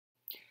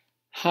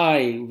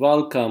Hi,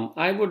 welcome.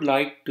 I would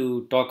like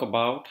to talk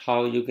about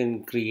how you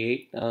can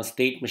create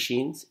state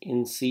machines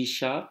in C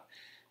Sharp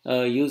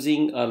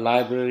using a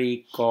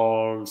library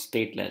called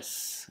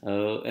stateless.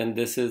 And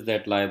this is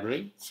that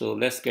library. So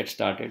let's get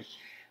started.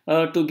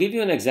 To give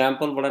you an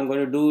example, what I'm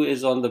going to do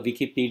is on the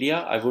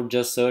Wikipedia, I would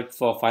just search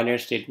for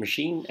finite state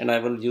machine and I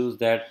will use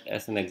that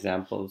as an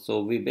example. So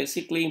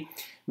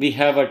we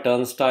have a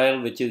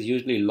turnstile which is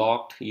usually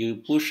locked. You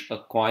push a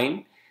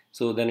coin,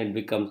 so then it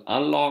becomes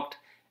unlocked,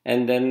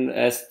 and then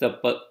as the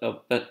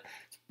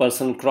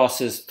person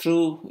crosses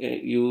through,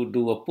 you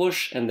do a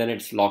push and then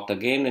it's locked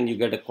again and you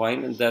get a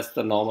coin, and that's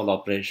the normal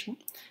operation.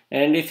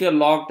 And if you're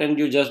locked and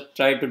you just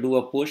try to do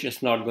a push,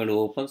 it's not going to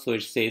open, so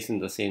it stays in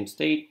the same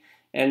state.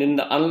 And in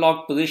the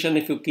unlocked position,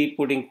 if you keep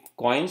putting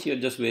coins, you're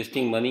just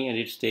wasting money and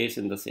it stays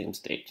in the same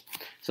state.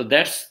 So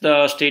that's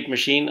the state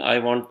machine I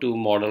want to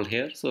model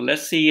here. So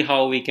let's see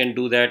how we can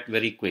do that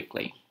very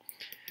quickly.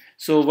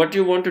 So what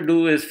you want to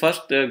do is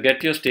first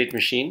get your state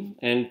machine,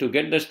 and to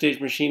get the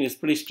state machine is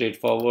pretty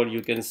straightforward.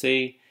 You can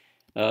say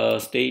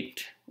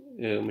state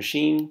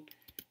machine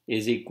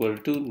is equal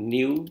to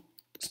new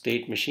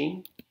state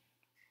machine,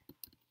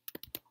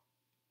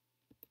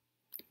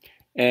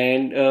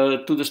 and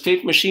to the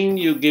state machine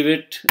you give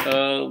it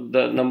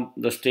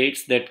the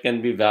states that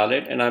can be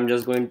valid, and I'm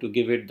just going to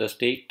give it the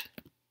state,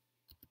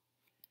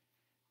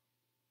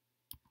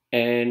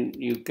 and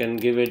you can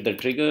give it the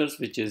triggers,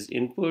 which is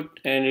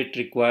input, and it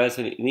requires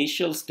an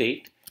initial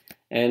state,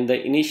 and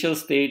the initial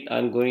state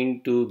I'm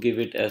going to give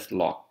it as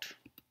locked.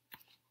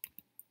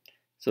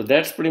 So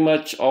that's pretty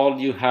much all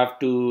you have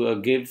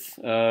to give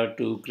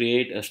to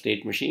create a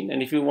state machine.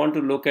 And if you want to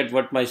look at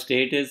what my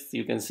state is,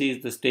 you can see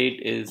the state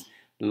is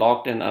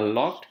locked and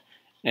unlocked,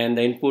 and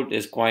the input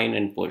is coin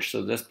and push.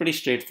 So that's pretty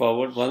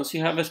straightforward. Once you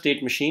have a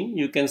state machine,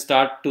 you can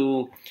start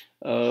to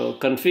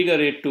configure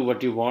it to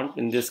what you want.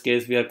 In this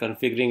case, we are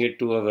configuring it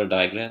to our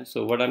diagram.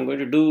 So what I'm going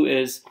to do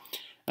is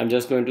I'm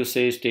just going to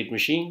say state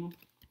machine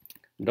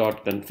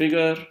dot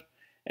configure,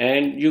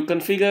 and you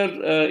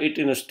configure it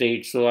in a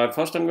state. So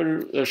first I'm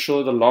going to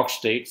show the locked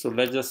state. So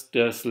let's just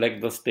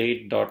select the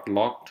state dot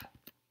locked,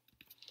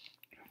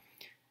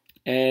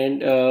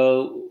 and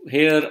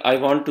here I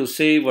want to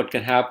say what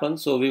can happen.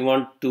 So we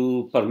want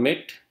to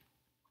permit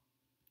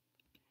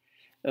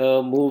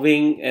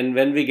moving, and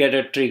when we get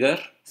a trigger,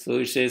 so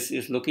it says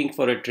it's looking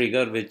for a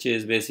trigger which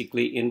is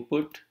basically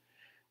input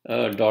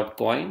dot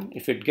coin.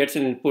 If it gets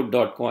an input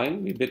dot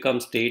coin, we become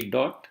state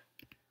dot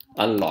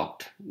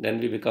unlocked, then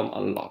we become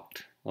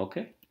unlocked.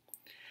 Okay.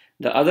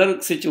 The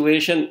other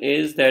situation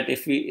is that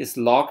if we is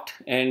locked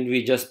and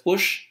we just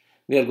push,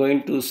 we are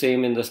going to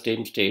same in the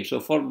same state. So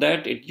for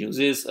that it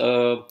uses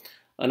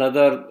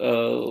another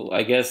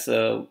I guess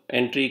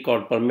entry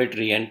called permit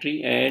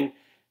reentry, and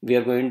we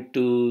are going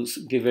to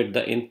give it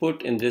the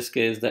input. In this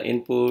case the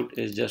input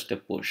is just a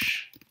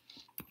push.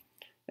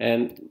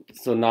 And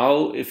so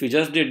now if we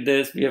just did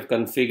this, we have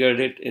configured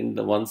it in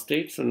the one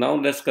state. So now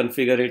let's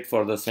configure it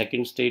for the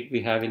second state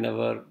we have in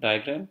our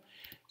diagram.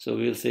 So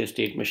we'll say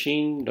state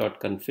machine dot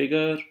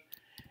configure,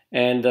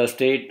 and the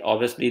state,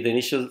 obviously the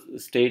initial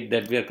state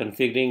that we are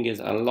configuring is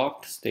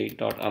unlocked, state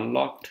dot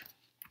unlocked.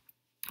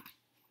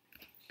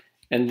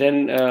 And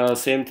then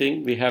same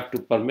thing, we have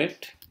to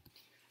permit.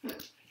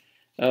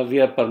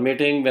 We are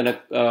permitting when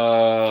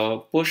a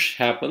push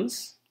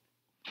happens,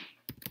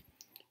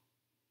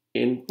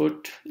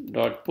 input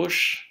dot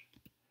push,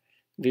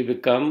 we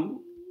become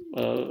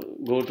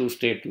go to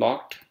state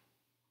locked,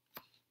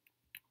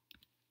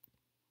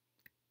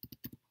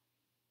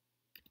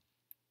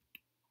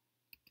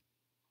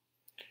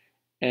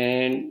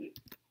 and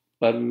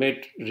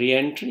permit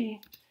reentry,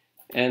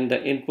 and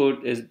the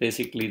input is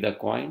basically the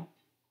coin.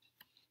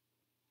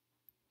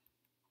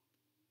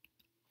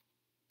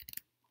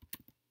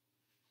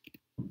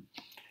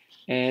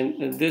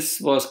 And this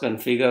was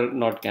configure,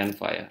 not can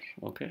fire.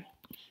 Okay,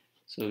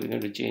 so we're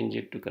going to change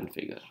it to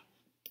configure.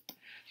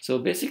 So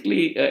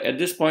basically at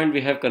this point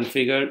we have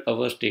configured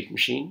our state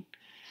machine.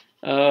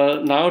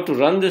 Now to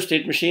run the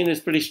state machine is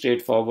pretty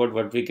straightforward.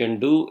 What we can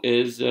do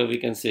is we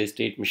can say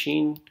state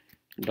machine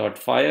dot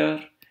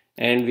fire,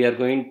 and we are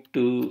going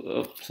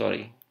to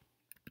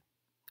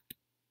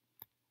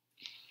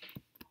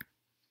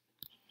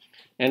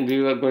and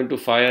we were going to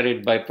fire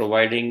it by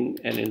providing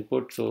an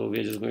input. So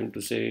we're just going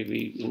to say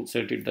we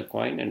inserted the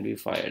coin and we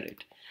fired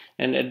it.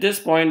 And at this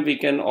point we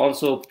can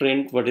also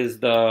print what is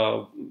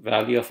the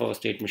value of our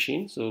state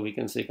machine. So we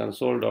can say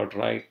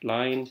console.write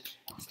line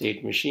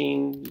state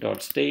machine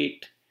dot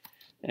state,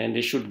 and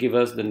it should give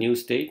us the new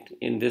state.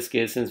 In this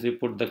case, since we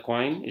put the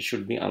coin, it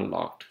should be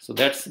unlocked. So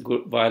that's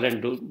good, while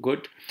and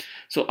good.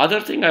 So other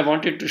thing I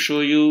wanted to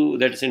show you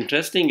that's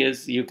interesting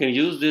is you can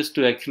use this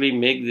to actually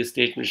make the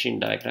state machine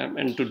diagram,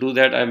 and to do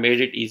that I made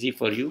it easy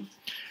for you.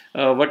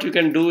 What you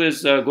can do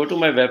is go to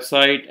my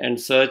website and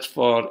search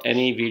for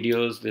any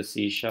videos with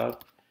C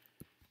Sharp.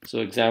 So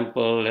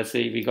example, let's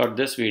say we got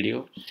this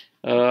video.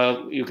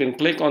 You can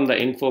click on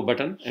the info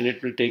button and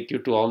it will take you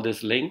to all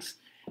these links,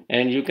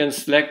 and you can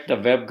select the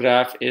web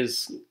graph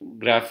is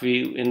graph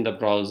view in the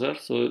browser.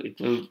 So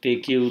it will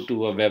take you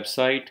to a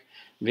website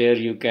where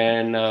you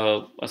can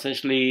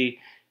essentially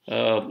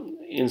uh,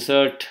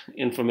 insert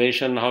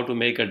information how to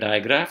make a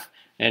digraph,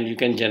 and you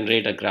can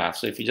generate a graph.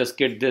 So if you just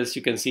get this,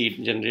 you can see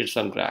it generates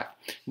some graph.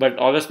 But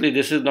obviously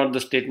this is not the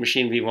state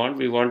machine we want.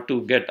 We want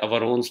to get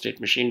our own state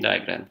machine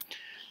diagram.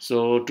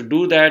 So to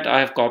do that, I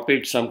have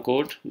copied some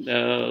code,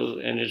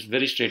 and it's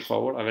very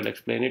straightforward. I will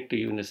explain it to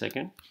you in a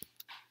second.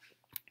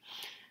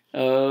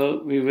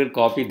 We will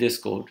copy this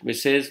code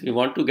which says we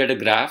want to get a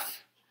graph,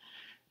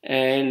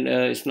 and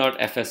it's not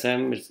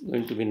FSM, it's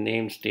going to be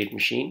named state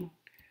machine.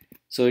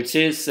 So it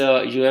says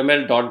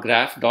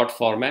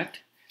uml.graph.format,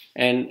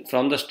 and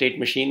from the state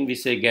machine we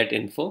say get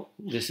info.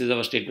 This is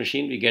our state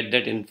machine. We get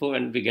that info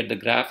and we get the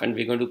graph, and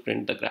we're going to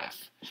print the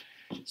graph.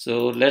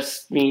 So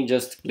let me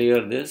just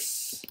clear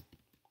this,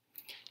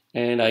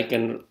 and I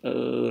can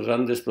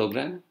run this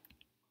program.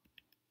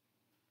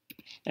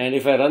 And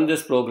if I run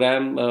this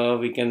program,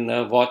 we can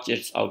watch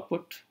its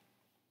output.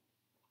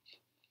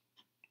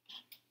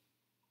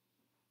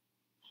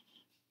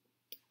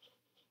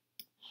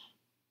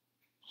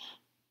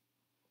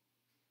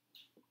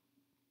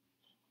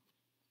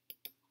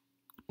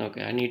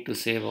 Okay, I need to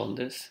save all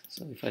this.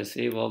 So if I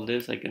save all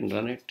this, I can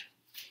run it.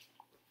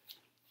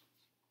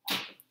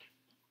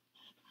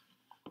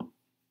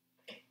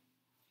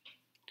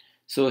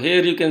 So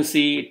here you can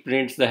see it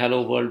prints the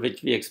hello world,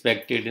 which we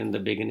expected in the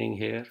beginning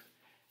here.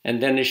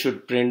 And then it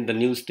should print the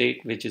new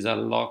state, which is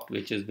unlocked,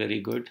 which is very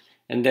good.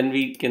 And then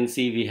we can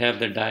see we have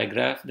the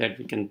diagraph that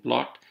we can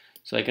plot.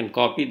 So I can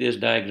copy this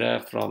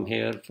diagraph from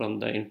here, from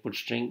the input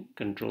string,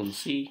 Control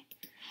C.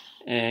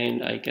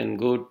 And I can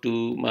go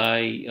to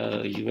my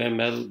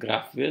UML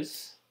graph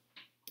viz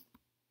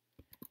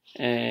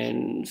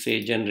and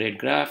say generate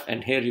graph,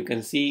 and here you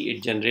can see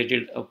it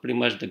generated pretty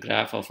much the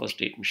graph of a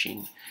state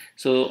machine.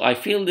 So I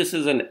feel this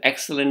is an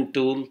excellent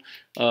tool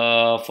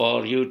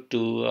for you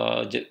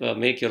to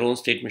make your own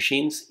state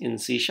machines in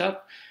C#.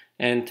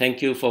 And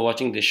thank you for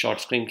watching this short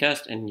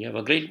screencast, and you have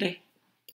a great day.